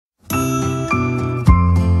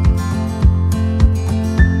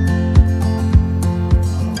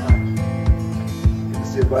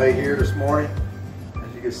everybody here this morning.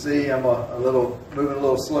 As you can see, I'm moving a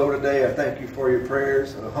little slow today. I thank you for your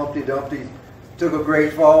prayers. Humpty Dumpty took a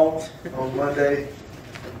great fall on Monday,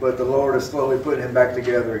 but the Lord is slowly putting him back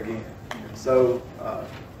together again. So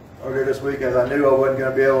earlier this week, as I knew I wasn't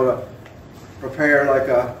going to be able to prepare like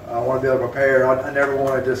I want to be able to prepare, I never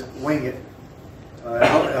want to just wing it. I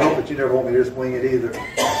hope that you never want me to just wing it either.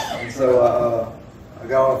 And so I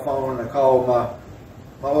got on the phone and I called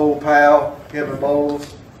my old pal, Kevin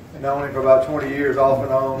Boles. Known him for about 20 years off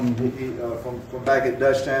and on. He, from back at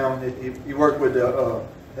Dutchtown. He worked with the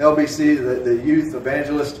LBC, the Youth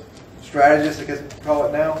Evangelist Strategist, I guess you call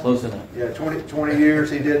it now. Close enough. Yeah, 20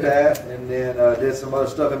 years he did that, and then did some other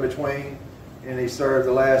stuff in between. And he served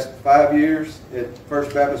the last 5 years at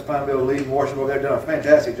First Baptist Pineville leading worship. They've done a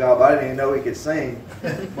fantastic job. I didn't even know he could sing,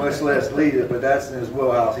 much less lead it, but that's in his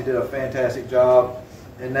wheelhouse. He did a fantastic job.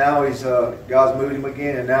 And now God's moved him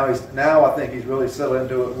again, and now I think he's really settled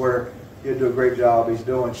into it where he'll do a great job. He's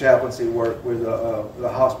doing chaplaincy work with the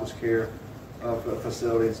hospice care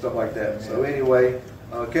facility and stuff like that. So anyway,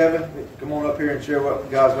 Kevin, come on up here and share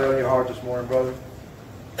what God's laid on your heart this morning, brother.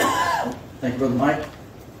 Thank you, Brother Mike.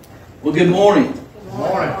 Well, good morning. Good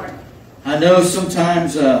morning. I know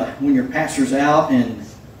sometimes when your pastor's out, and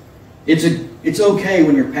it's okay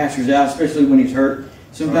when your pastor's out, especially when he's hurt.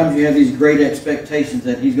 Sometimes you have these great expectations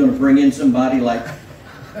that he's going to bring in somebody like,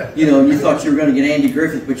 you thought you were going to get Andy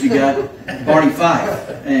Griffith, but you got Barney Fife.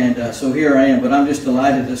 And so here I am. But I'm just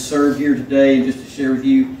delighted to serve here today and just to share with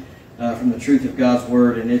you from the truth of God's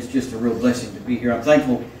Word. And it's just a real blessing to be here. I'm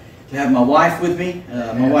thankful to have my wife with me.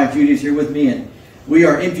 My wife Judy is here with me. And we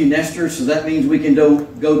are empty nesters, so that means we can go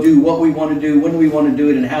do what we want to do, when we want to do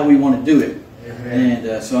it, and how we want to do it.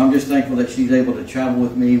 And so I'm just thankful that she's able to travel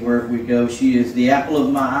with me wherever we go. She is the apple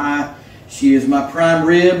of my eye. She is my prime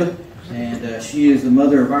rib. And she is the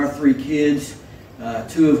mother of our 3 kids,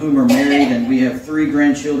 2 of whom are married. And we have 3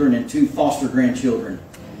 grandchildren and 2 foster grandchildren.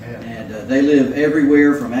 And they live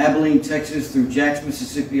everywhere from Abilene, Texas, through Jackson,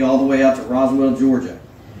 Mississippi, all the way out to Roswell, Georgia.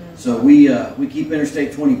 So we keep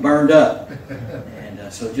Interstate 20 burned up.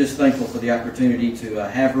 And so just thankful for the opportunity to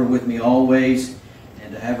have her with me always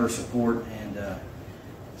and to have her support.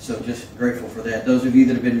 So just grateful for that. Those of you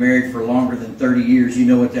that have been married for longer than 30 years, you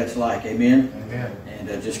know what that's like. Amen? Amen.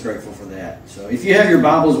 And just grateful for that. So if you have your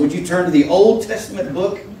Bibles, would you turn to the Old Testament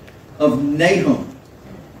book of Nahum?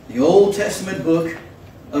 The Old Testament book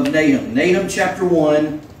of Nahum. Nahum chapter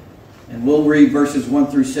 1. And we'll read verses 1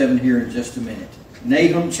 through 7 here in just a minute.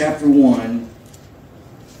 Nahum chapter 1,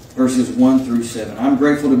 verses 1 through 7. I'm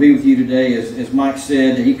grateful to be with you today. As Mike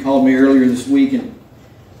said, he called me earlier this week and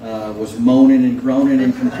was moaning and groaning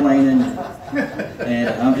and complaining, and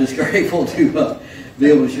I'm just grateful to be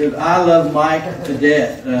able to share. I love Mike to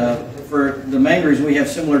death. For the main reason, we have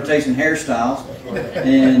similar tastes in hairstyles,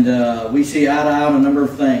 and we see eye to eye on a number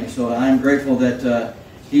of things. So I'm grateful that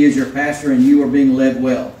he is your pastor and you are being led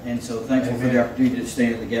well, and so thankful for the opportunity to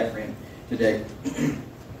stand in the gap for him today.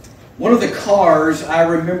 One of the cars I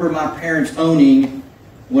remember my parents owning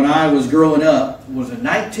when I was growing up was a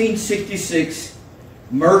 1966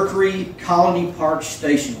 Mercury Colony Park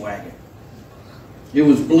station wagon. It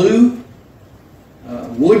was blue,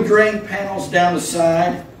 wood grain panels down the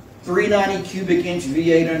side, 390 cubic inch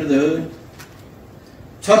V8 under the hood,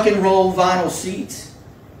 tuck and roll vinyl seats,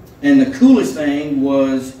 and the coolest thing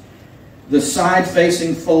was the side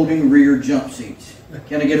facing folding rear jump seats.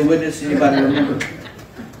 Can I get a witness? Anybody remember?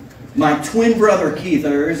 My twin brother Keith,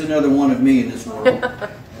 there is another one of me in this world.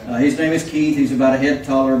 His name is Keith. He's about a head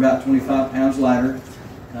taller, about 25 pounds lighter.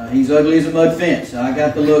 He's ugly as a mud fence. I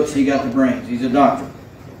got the looks, he got the brains. He's a doctor.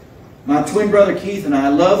 My twin brother Keith and I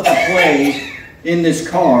loved to play in this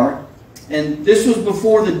car. And this was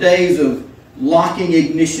before the days of locking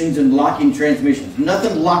ignitions and locking transmissions.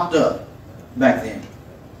 Nothing locked up back then.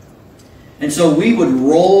 And so we would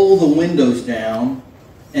roll the windows down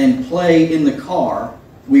and play in the car.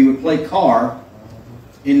 We would play car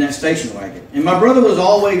in that station wagon. And my brother was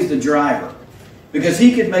always the driver because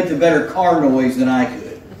he could make the better car noise than I could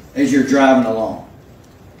as you're driving along.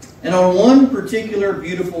 And on one particular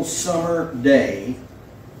beautiful summer day,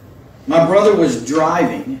 my brother was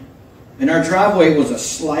driving, and our driveway was a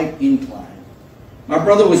slight incline. My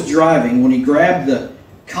brother was driving when he grabbed the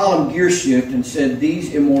column gear shift and said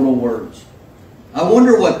these immortal words, "I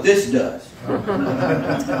wonder what this does."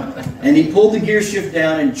 And he pulled the gear shift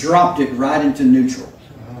down and dropped it right into neutral.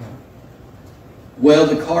 Well,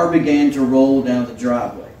 the car began to roll down the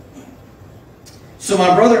driveway. So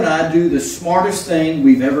my brother and I do the smartest thing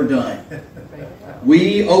we've ever done.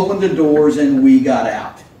 We opened the doors and we got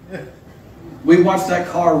out. We watched that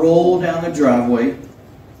car roll down the driveway.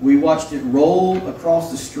 We watched it roll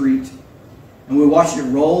across the street, and we watched it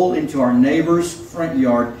roll into our neighbor's front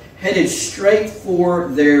yard, headed straight for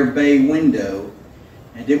their bay window,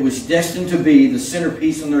 and it was destined to be the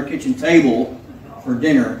centerpiece on their kitchen table for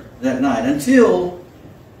dinner that night, until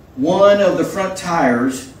one of the front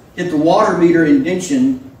tires hit the water meter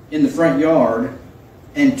indention in the front yard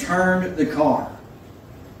and turned the car.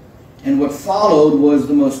 And what followed was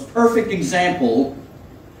the most perfect example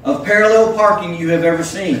of parallel parking you have ever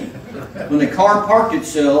seen, when the car parked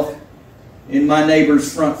itself in my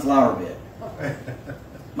neighbor's front flower bed.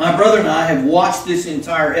 My brother and I have watched this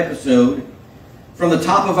entire episode from the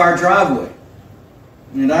top of our driveway.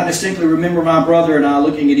 And I distinctly remember my brother and I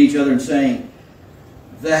looking at each other and saying,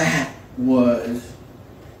 "That was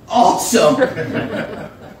awesome."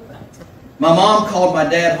 My mom called my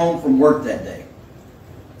dad home from work that day.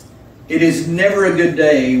 It is never a good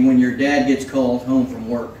day when your dad gets called home from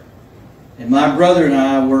work. And my brother and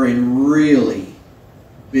I were in really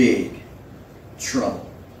big trouble.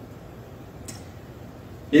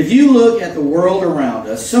 If you look at the world around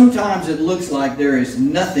us, sometimes it looks like there is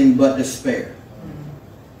nothing but despair,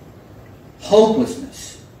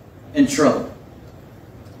 hopelessness, and trouble.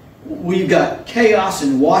 We've got chaos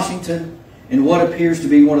in Washington and what appears to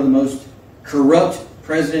be one of the most corrupt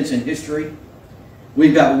presidents in history.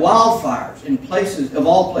 We've got wildfires in places, of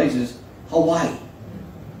all places, Hawaii.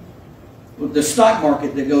 With the stock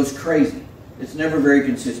market that goes crazy. It's never very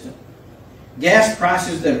consistent. Gas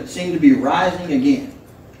prices that seem to be rising again.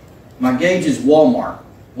 My gauge is Walmart.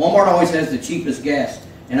 Walmart always has the cheapest gas.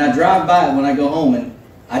 And I drive by it when I go home and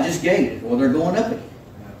I just gauge it. Well, they're going up again.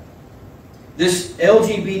 This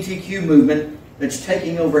LGBTQ movement that's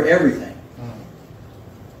taking over everything.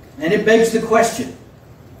 And it begs the question,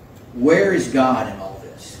 where is God in all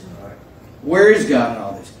this? Where is God in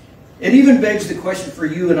all this? It even begs the question for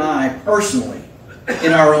you and I personally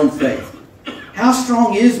in our own faith. How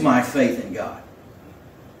strong is my faith in God?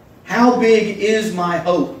 How big is my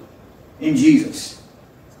hope in Jesus?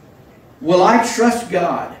 Will I trust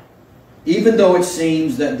God even though it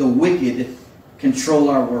seems that the wicked control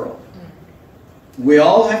our world? We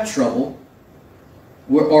all have trouble,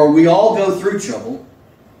 or we all go through trouble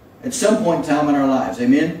at some point in time in our lives.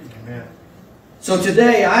 Amen? Amen. So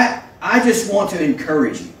today, I just want to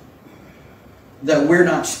encourage you that we're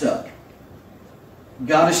not stuck.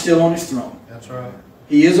 God is still on His throne. That's right.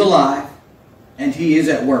 He is alive, and He is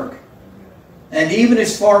at work. And even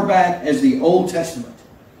as far back as the Old Testament,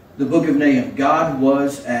 the book of Nahum, God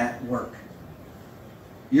was at work.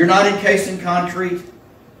 You're not encased in concrete.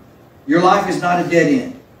 Your life is not a dead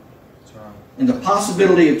end. That's right. And the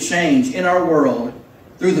possibility of change in our world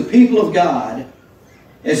through the people of God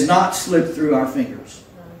has not slipped through our fingers.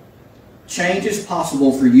 Change is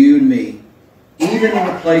possible for you and me, even in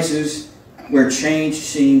the places where change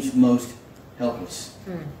seems most helpless.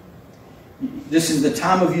 This is the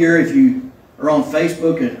time of year, if you are on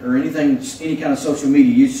Facebook or anything, any kind of social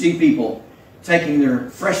media, you see people taking their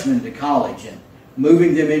freshmen to college and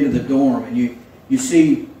moving them into the dorm, and you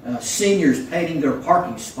see seniors painting their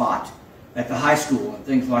parking spot at the high school and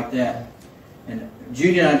things like that. And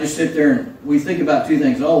Judy and I just sit there and we think about two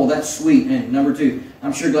things. Oh, well, that's sweet. And number two,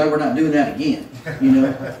 I'm sure glad we're not doing that again. You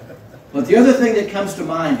know. But the other thing that comes to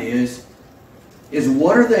mind is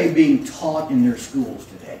what are they being taught in their schools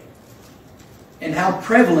today? And how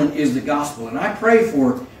prevalent is the gospel? And I pray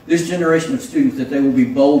for this generation of students that they will be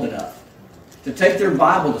bold enough to take their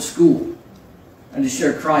Bible to school and to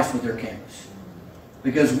share Christ with their campus.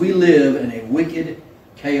 Because we live in a wicked,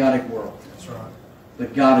 chaotic world. That's right.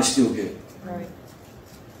 But God is still good. Right.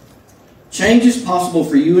 Change is possible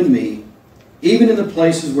for you and me, even in the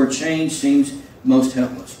places where change seems most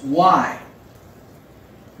helpless. Why?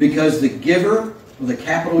 Because the giver, with a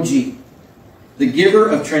capital G, the giver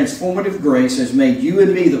of transformative grace has made you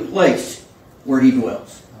and me the place where He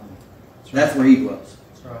dwells. That's where He dwells.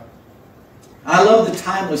 That's right. I love the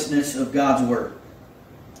timelessness of God's Word.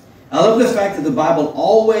 I love the fact that the Bible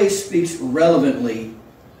always speaks relevantly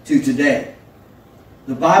to today.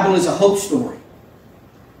 The Bible is a hope story.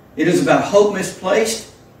 It is about hope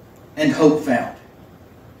misplaced and hope found.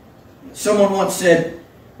 Someone once said,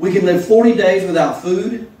 we can live 40 days without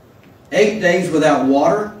food, 8 days without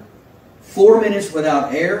water, 4 minutes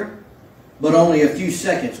without air, but only a few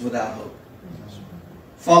seconds without hope.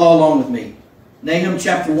 Follow along with me. Nahum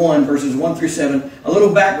chapter 1, verses 1 through 7. A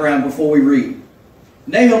little background before we read.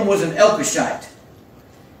 Nahum was an Elkoshite.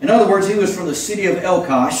 In other words, he was from the city of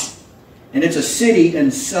Elkosh, and it's a city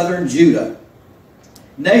in southern Judah.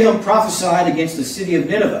 Nahum prophesied against the city of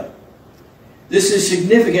Nineveh. This is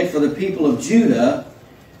significant for the people of Judah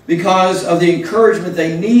because of the encouragement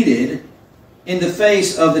they needed in the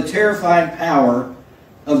face of the terrifying power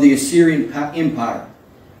of the Assyrian Empire.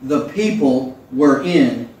 The people were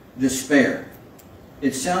in despair.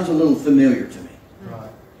 It sounds a little familiar to me. Right.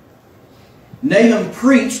 Nahum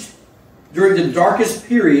preached during the darkest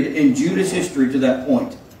period in Judah's history to that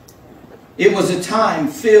point. It was a time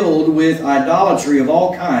filled with idolatry of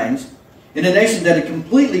all kinds in a nation that had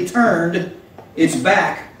completely turned its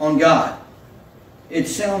back on God. It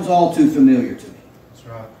sounds all too familiar to me. That's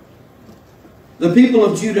right. The people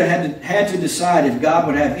of Judah had to decide if God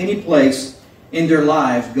would have any place in their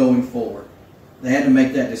lives going forward. They had to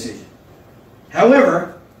make that decision.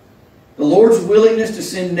 However, the Lord's willingness to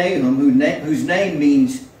send Nahum, whose name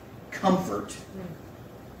means comfort,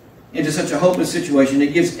 into such a hopeless situation,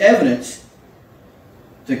 it gives evidence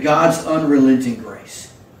to God's unrelenting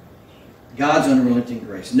grace. God's unrelenting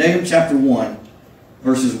grace. Nahum chapter 1,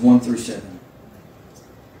 verses 1 through 7.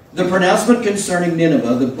 The pronouncement concerning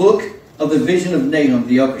Nineveh, the book of the vision of Nahum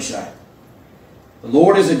the Elkoshite. The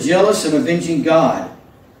Lord is a jealous and avenging God.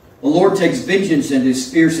 The Lord takes vengeance and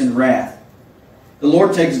is fierce in wrath. The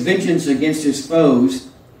Lord takes vengeance against his foes.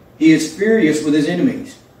 He is furious with his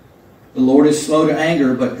enemies. The Lord is slow to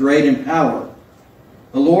anger, but great in power.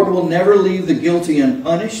 The Lord will never leave the guilty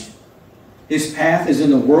unpunished. His path is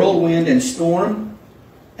in the whirlwind and storm,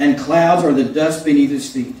 and clouds are the dust beneath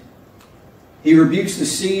his feet. He rebukes the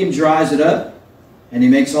sea and dries it up, and he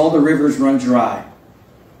makes all the rivers run dry.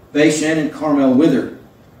 Bashan and Carmel wither.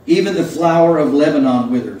 Even the flower of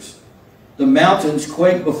Lebanon withers. The mountains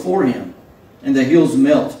quake before him, and the hills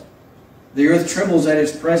melt. The earth trembles at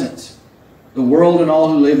his presence, the world and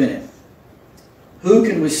all who live in it. Who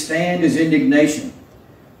can withstand his indignation?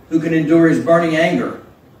 Who can endure his burning anger?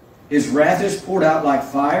 His wrath is poured out like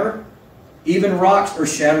fire. Even rocks are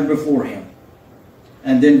shattered before him.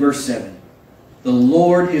 And then verse 7. The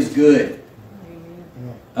Lord is good,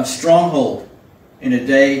 a stronghold in a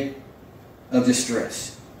day of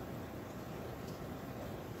distress.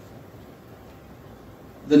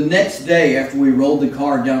 The next day after we rolled the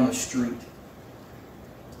car down the street,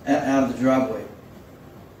 out of the driveway,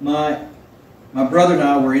 my brother and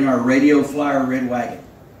I were in our radio flyer red wagon.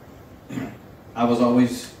 I was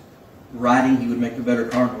always riding. He would make the better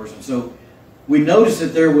car horse. And so we noticed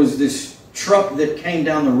that there was this truck that came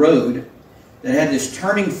down the road that had this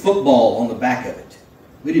turning football on the back of it.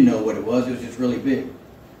 We didn't know what it was. It was just really big.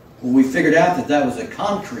 Well, we figured out that that was a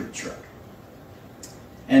concrete truck.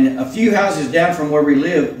 And a few houses down from where we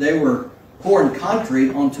lived, they were pouring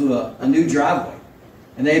concrete onto a new driveway.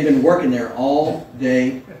 And they had been working there all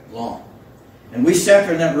day long. And we sat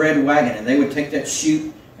there in that red wagon, and they would take that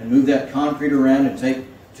chute and move that concrete around and take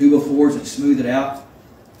 2x4s and smooth it out.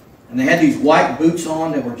 And they had these white boots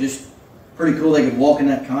on that were just pretty cool. They could walk in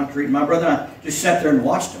that concrete. And my brother and I just sat there and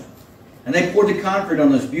watched them. And they poured the concrete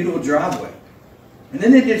on this beautiful driveway. And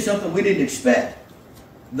then they did something we didn't expect.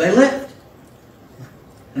 They left.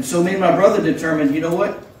 And so me and my brother determined, you know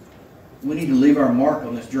what? We need to leave our mark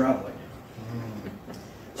on this driveway.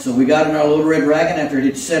 So we got in our little red wagon after it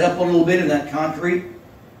had set up a little bit in that concrete,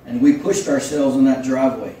 and we pushed ourselves in that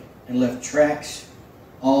driveway and left tracks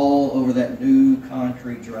all over that new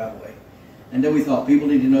concrete driveway. And then we thought, people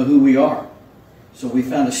need to know who we are. So we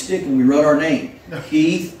found a stick and we wrote our name,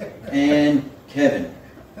 Keith and Kevin,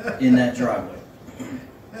 in that driveway.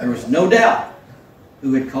 There was no doubt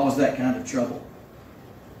who had caused that kind of trouble.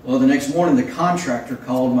 Well, the next morning the contractor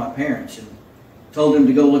called my parents and told them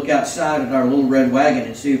to go look outside at our little red wagon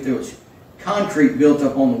and see if there was concrete built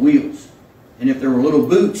up on the wheels and if there were little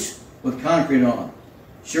boots with concrete on them.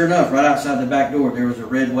 Sure enough, right outside the back door there was a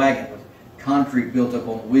red wagon with concrete built up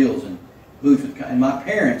on the wheels and boots with concrete. And my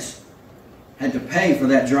parents had to pay for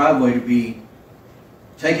that driveway to be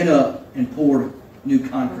taken up and poured new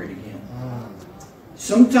concrete again.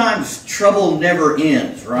 Sometimes trouble never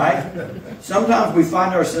ends, right? Sometimes we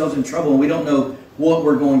find ourselves in trouble and we don't know what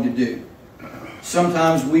we're going to do.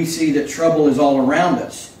 Sometimes we see that trouble is all around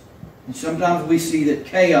us. And sometimes we see that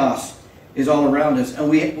chaos is all around us. And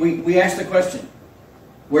we ask the question,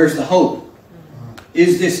 where's the hope?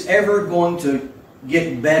 Is this ever going to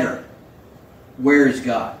get better? Where is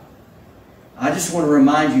God? I just want to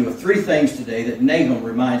remind you of three things today that Nahum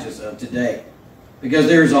reminds us of today. Because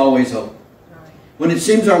there's always hope. When it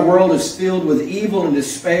seems our world is filled with evil and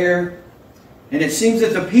despair, and it seems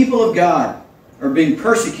that the people of God are being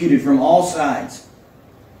persecuted from all sides,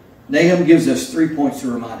 Nahum gives us 3 points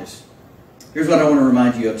to remind us. Here's what I want to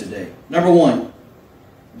remind you of today. Number one,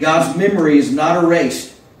 God's memory is not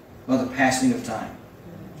erased by the passing of time.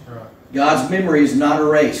 God's memory is not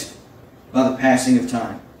erased by the passing of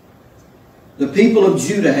time. The people of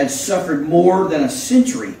Judah had suffered more than a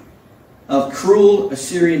century of cruel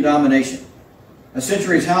Assyrian domination. A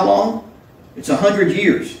century is how long? It's 100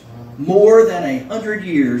 years. More than 100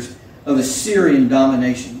 years of Assyrian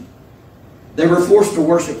domination. They were forced to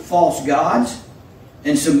worship false gods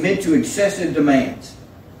and submit to excessive demands.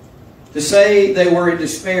 To say they were in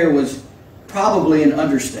despair was probably an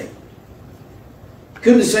understatement.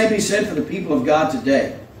 Couldn't the same be said for the people of God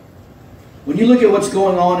today? When you look at what's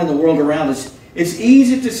going on in the world around us, it's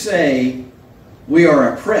easy to say we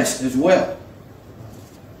are oppressed as well.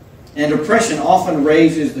 And oppression often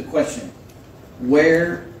raises the question,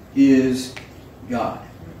 where is God?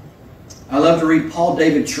 I love to read Paul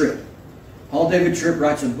David Tripp. Paul David Tripp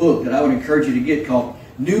writes a book that I would encourage you to get called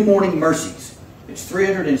New Morning Mercies. It's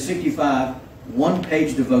 365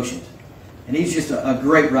 one-page devotions. And he's just a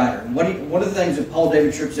great writer. And one of the things that Paul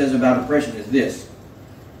David Tripp says about oppression is this.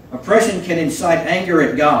 Oppression can incite anger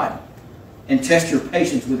at God and test your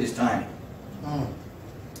patience with His timing.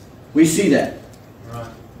 We see that.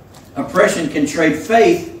 Right. Oppression can trade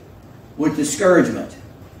faith with discouragement.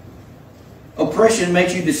 Oppression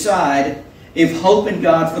makes you decide if hope in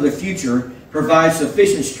God for the future provides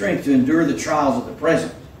sufficient strength to endure the trials of the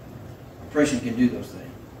present. Oppression can do those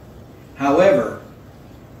things. However,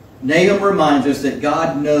 Nahum reminds us that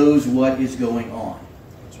God knows what is going on.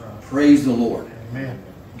 That's right. Praise the Lord. Amen.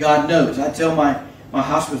 God knows. I tell my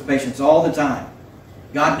hospice patients all the time,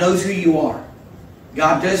 God knows who you are.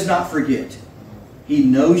 God does not forget. He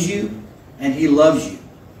knows you and He loves you.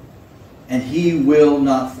 And He will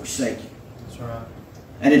not forsake you. That's right.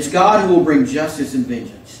 And it's God who will bring justice and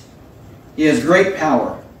vengeance. He has great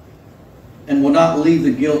power and will not leave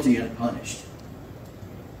the guilty unpunished.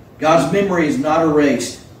 God's memory is not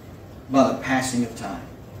erased by the passing of time.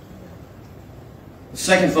 The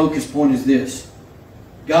second focus point is this.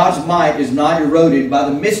 God's might is not eroded by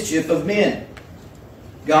the mischief of men.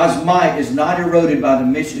 God's might is not eroded by the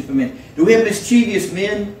mischief of men. Do we have mischievous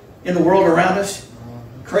men in the world around us?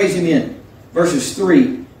 Crazy men. Verses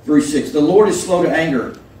 3 through 6. The Lord is slow to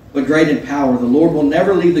anger, but great in power. The Lord will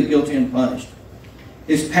never leave the guilty unpunished.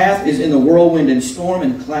 His path is in the whirlwind and storm,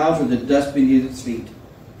 and clouds are the dust beneath His feet.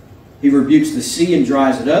 He rebukes the sea and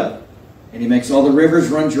dries it up, and He makes all the rivers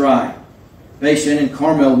run dry. Bashan and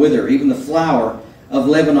Carmel wither, even the flower of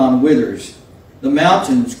Lebanon withers. The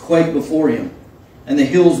mountains quake before Him, and the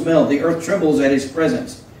hills melt. The earth trembles at His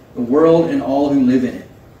presence, the world and all who live in it.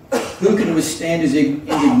 Who can withstand His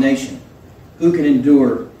indignation? Who can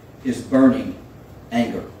endure His burning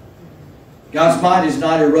anger? God's might is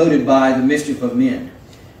not eroded by the mischief of men.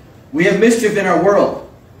 We have mischief in our world.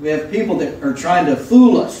 We have people that are trying to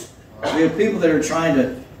fool us. We have people that are trying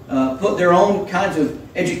to put their own kinds of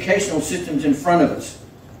educational systems in front of us.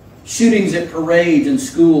 Shootings at parades and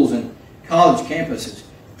schools and college campuses.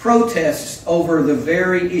 Protests over the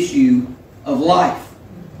very issue of life.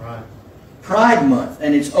 Right. Pride Month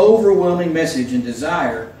and its overwhelming message and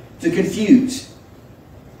desire to confuse.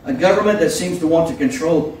 A government that seems to want to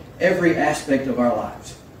control every aspect of our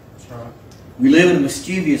lives. That's right. We live in a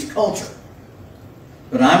mischievous culture.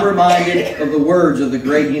 But I'm reminded of the words of the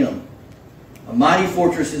great hymn. A mighty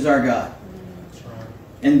fortress is our God. That's right.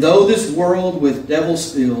 And though this world with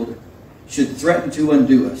devils filled should threaten to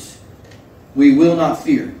undo us, we will not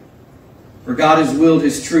fear. For God has willed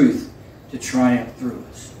His truth to triumph through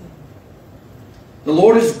us. The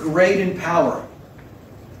Lord is great in power.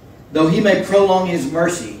 Though He may prolong His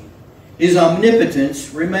mercy, His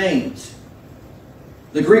omnipotence remains.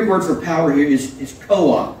 The Greek word for power here is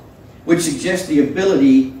koa, which suggests the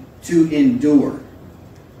ability to endure,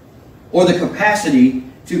 or the capacity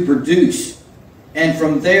to produce. And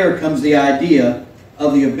from there comes the idea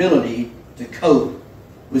of the ability to cope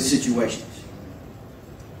with situations.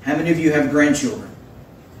 How many of you have grandchildren?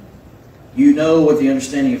 You know what the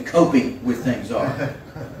understanding of coping with things are.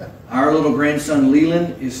 Our little grandson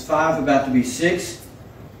Leland is 5, about to be 6,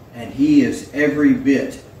 and he is every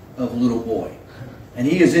bit of little boy. And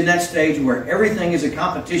he is in that stage where everything is a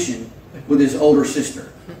competition with his older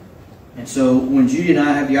sister. And so when Judy and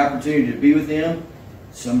I have the opportunity to be with him,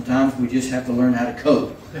 sometimes we just have to learn how to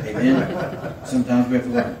cope. Amen? Sometimes we have to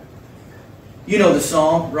learn. You know the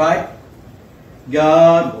song, right?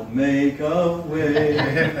 God will make a way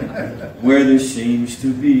where there seems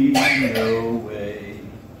to be no way.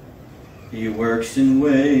 He works in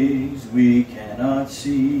ways we cannot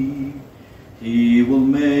see. He will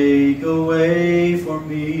make a way for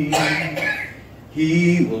me.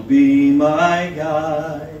 He will be my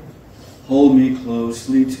guide. Hold me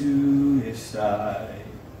closely to His side.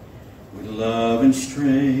 With love and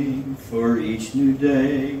strength for each new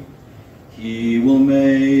day, He will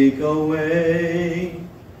make a way.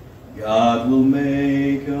 God will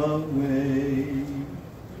make a way.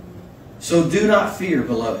 So do not fear,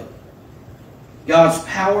 beloved. God's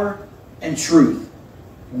power and truth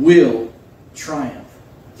will triumph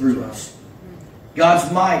through us.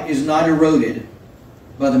 God's might is not eroded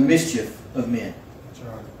by the mischief of men. That's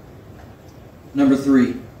right. Number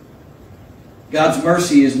 3, God's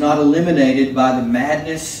mercy is not eliminated by the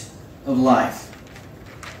madness of life.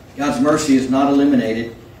 God's mercy is not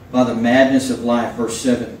eliminated by the madness of life. Verse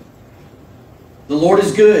 7. The Lord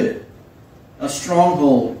is good, a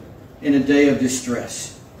stronghold in a day of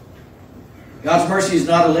distress. God's mercy is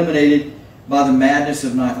not eliminated by the madness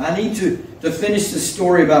of life. I need to finish the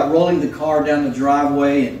story about rolling the car down the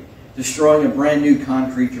driveway and destroying a brand new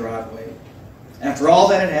concrete driveway. After all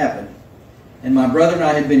that had happened, and my brother and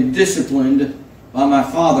I had been disciplined by my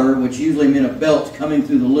father, which usually meant a belt coming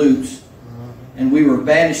through the loops, and we were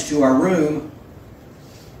banished to our room,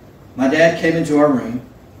 my dad came into our room,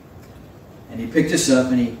 and he picked us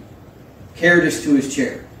up and he carried us to his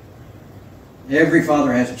chair. Every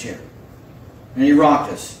father has a chair. And he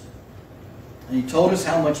rocked us. And he told us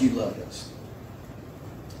how much he loved us.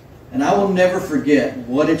 And I will never forget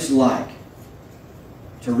what it's like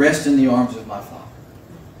to rest in the arms of my Father.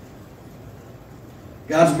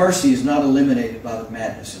 God's mercy is not eliminated by the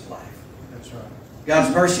madness of life. That's right.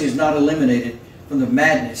 God's mercy is not eliminated from the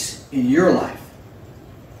madness in your life.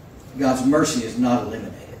 God's mercy is not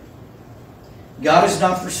eliminated. God has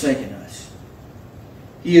not forsaken us.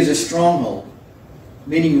 He is a stronghold,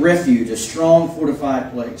 meaning refuge, a strong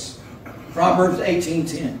fortified place. Proverbs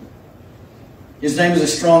 18:10. His name is a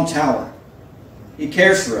strong tower. He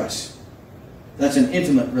cares for us. That's an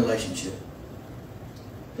intimate relationship.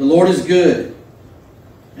 The Lord is good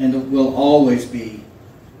and will always be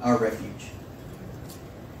our refuge.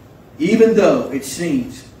 Even though it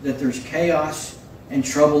seems that there's chaos and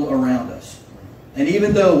trouble around us, and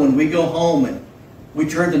even though when we go home and we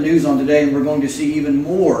turn the news on today and we're going to see even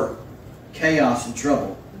more chaos and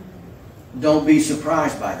trouble, don't be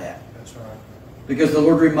surprised by that. That's right. Because the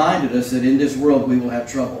Lord reminded us that in this world we will have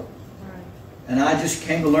trouble. Right. And I just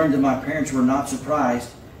came to learn that my parents were not surprised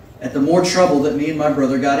at the more trouble that me and my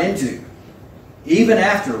brother got into. Even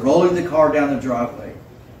after rolling the car down the driveway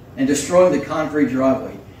and destroying the concrete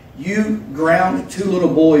driveway, you ground 2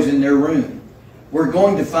 little boys in their room. We're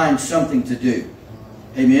going to find something to do.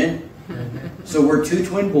 Amen? So we're 2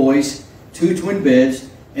 twin boys, 2 twin beds,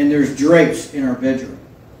 and there's drapes in our bedroom.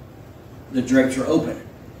 The drapes are open.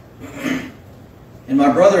 And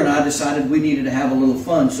my brother and I decided we needed to have a little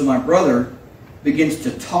fun. So my brother begins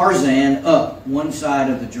to Tarzan up one side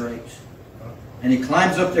of the drapes. And he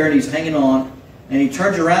climbs up there and he's hanging on. And he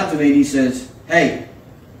turns around to me and he says, "Hey,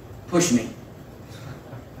 push me."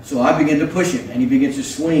 So I begin to push him. And he begins to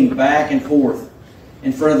swing back and forth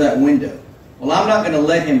in front of that window. Well, I'm not going to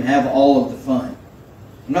let him have all of the fun.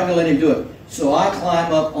 I'm not going to let him do it. So I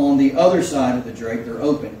climb up on the other side of the drape. They're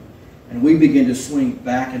open. And we begin to swing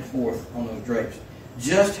back and forth on those drapes.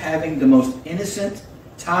 Just having the most innocent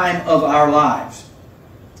time of our lives.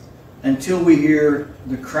 Until we hear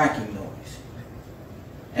the cracking noise.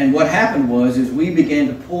 And what happened was we began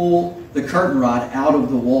to pull the curtain rod out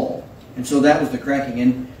of the wall. And so that was the cracking.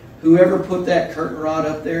 And whoever put that curtain rod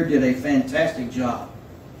up there did a fantastic job.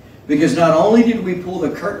 Because not only did we pull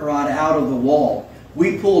the curtain rod out of the wall,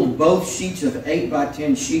 we pulled both sheets of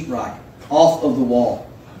 8x10 sheetrock off of the wall.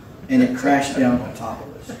 And it crashed down on top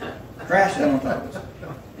of us. Crashed down on top of us.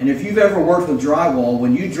 And if you've ever worked with drywall,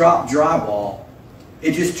 when you drop drywall,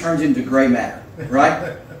 it just turns into gray matter,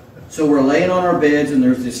 right? So we're laying on our beds and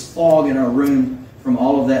there's this fog in our room from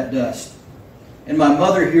all of that dust. And my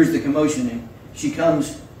mother hears the commotion and she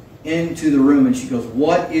comes into the room and she goes,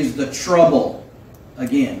 "What is the trouble?"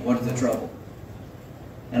 Again, what is the trouble?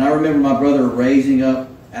 And I remember my brother raising up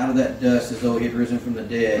out of that dust as though he had risen from the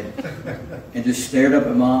dead and just stared up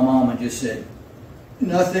at my mom and just said,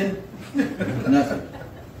 "Nothing, nothing."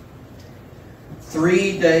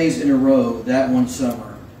 3 days in a row that one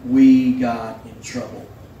summer, we got in trouble.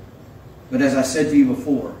 But as I said to you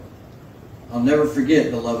before, I'll never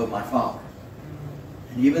forget the love of my Father.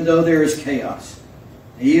 And even though there is chaos,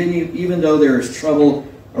 and even though there is trouble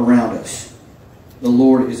around us, the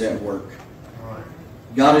Lord is at work.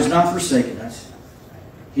 God has not forsaken us.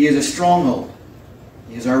 He is a stronghold.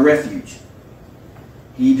 He is our refuge.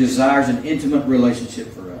 He desires an intimate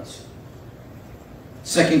relationship for us.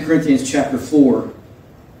 2 Corinthians chapter 4,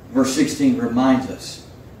 verse 16 reminds us,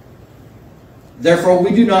 "Therefore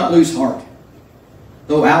we do not lose heart.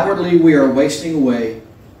 Though outwardly we are wasting away,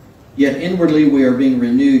 yet inwardly we are being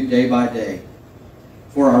renewed day by day.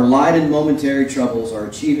 For our light and momentary troubles are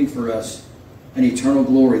achieving for us an eternal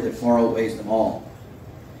glory that far outweighs them all.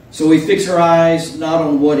 So we fix our eyes not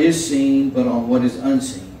on what is seen, but on what is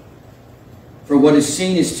unseen. For what is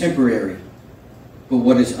seen is temporary, but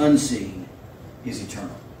what is unseen is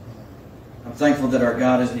eternal. I'm thankful that our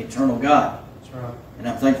God is an eternal God. That's right. And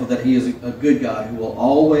I'm thankful that He is a good God who will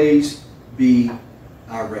always be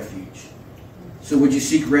our refuge. So would you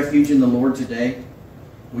seek refuge in the Lord today?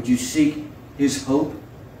 Would you seek His hope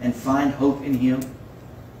and find hope in Him?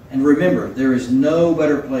 And remember, there is no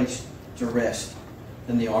better place to rest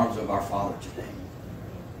than the arms of our Father today.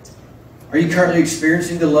 Are you currently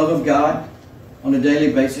experiencing the love of God on a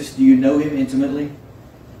daily basis? Do you know Him intimately?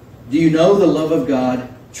 Do you know the love of God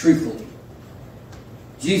truthfully?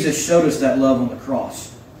 Jesus showed us that love on the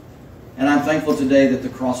cross. And I'm thankful today that the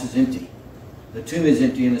cross is empty. The tomb is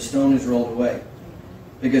empty and the stone is rolled away.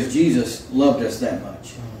 Because Jesus loved us that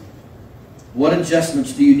much. What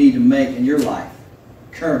adjustments do you need to make in your life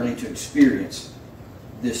currently to experience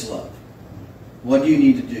this love? What do you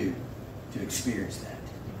need to do to experience that?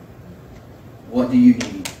 What do you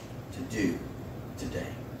need to do today?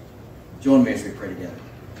 Join me as we pray together.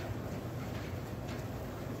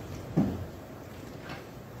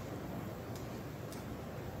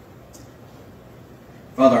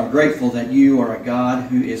 Father, I'm grateful that you are a God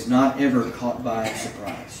who is not ever caught by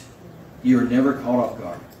surprise. You are never caught off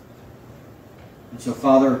guard. And so,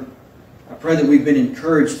 Father, I pray that we've been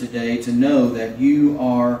encouraged today to know that you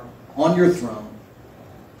are on your throne,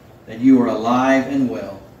 that you are alive and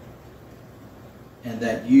well, and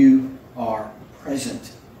that you are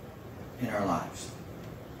present in our lives.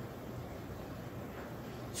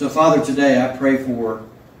 So, Father, today I pray for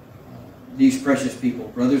these precious people,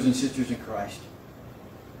 brothers and sisters in Christ,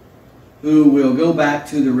 who will go back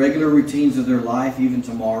to the regular routines of their life even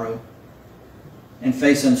tomorrow and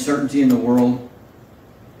face uncertainty in the world,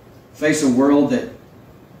 face a world that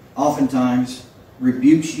oftentimes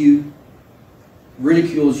rebukes you,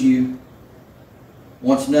 ridicules you,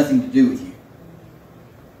 wants nothing to do with you.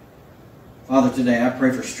 Father, today I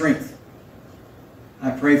pray for strength.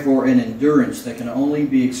 I pray for an endurance that can only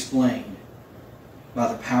be explained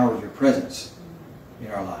by the power of your presence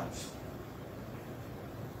in our lives.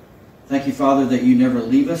 Thank you, Father, that you never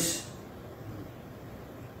leave us,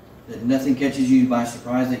 that nothing catches you by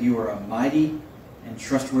surprise, that you are a mighty and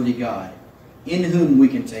trustworthy God in whom we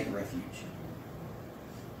can take refuge.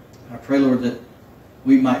 I pray, Lord, that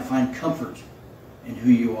we might find comfort in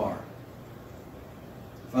who you are.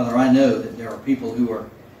 Father, I know that there are people who are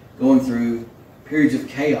going through periods of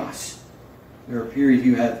chaos. There are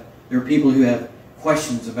people who have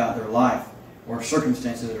questions about their life or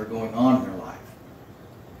circumstances that are going on in their life.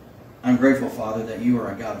 I'm grateful, Father, that you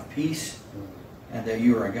are a God of peace and that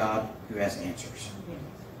you are a God who has answers.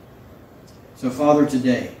 So, Father,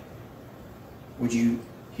 today, would you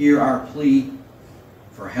hear our plea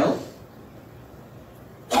for help?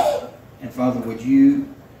 And, Father, would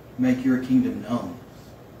you make your kingdom known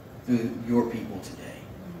through your people today?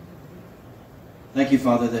 Thank you,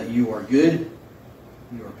 Father, that you are good,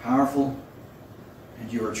 you are powerful,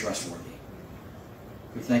 and you are trustworthy.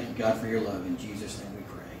 We thank you, God, for your love. In Jesus' name we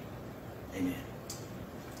pray. Amen.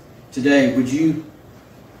 Today, would you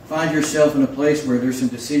find yourself in a place where there's some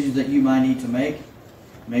decisions that you might need to make?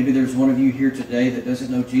 Maybe there's one of you here today that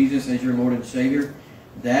doesn't know Jesus as your Lord and Savior.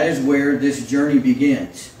 That is where this journey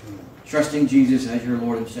begins. Trusting Jesus as your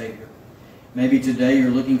Lord and Savior. Maybe today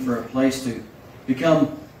you're looking for a place to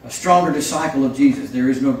become a stronger disciple of Jesus. There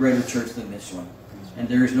is no greater church than this one. And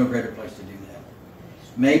there is no greater place to do that.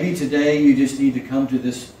 Maybe today you just need to come to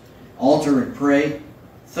this altar and pray.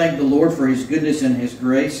 Thank the Lord for His goodness and His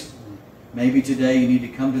grace. Maybe today you need to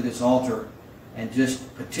come to this altar and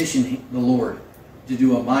just petition the Lord to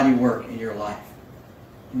do a mighty work in your life.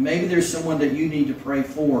 Maybe there's someone that you need to pray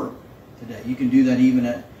for today. You can do that even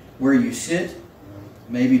at where you sit.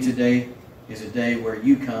 Maybe today is a day where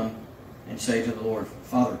you come and say to the Lord,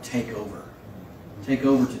 Father, take over. Take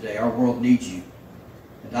over today. Our world needs you.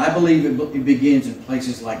 And I believe it begins in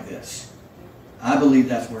places like this. I believe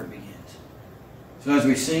that's where it begins. So as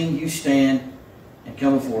we sing, you stand and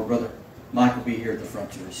come before. Brother Mike will be here at the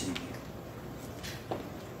front to receive you.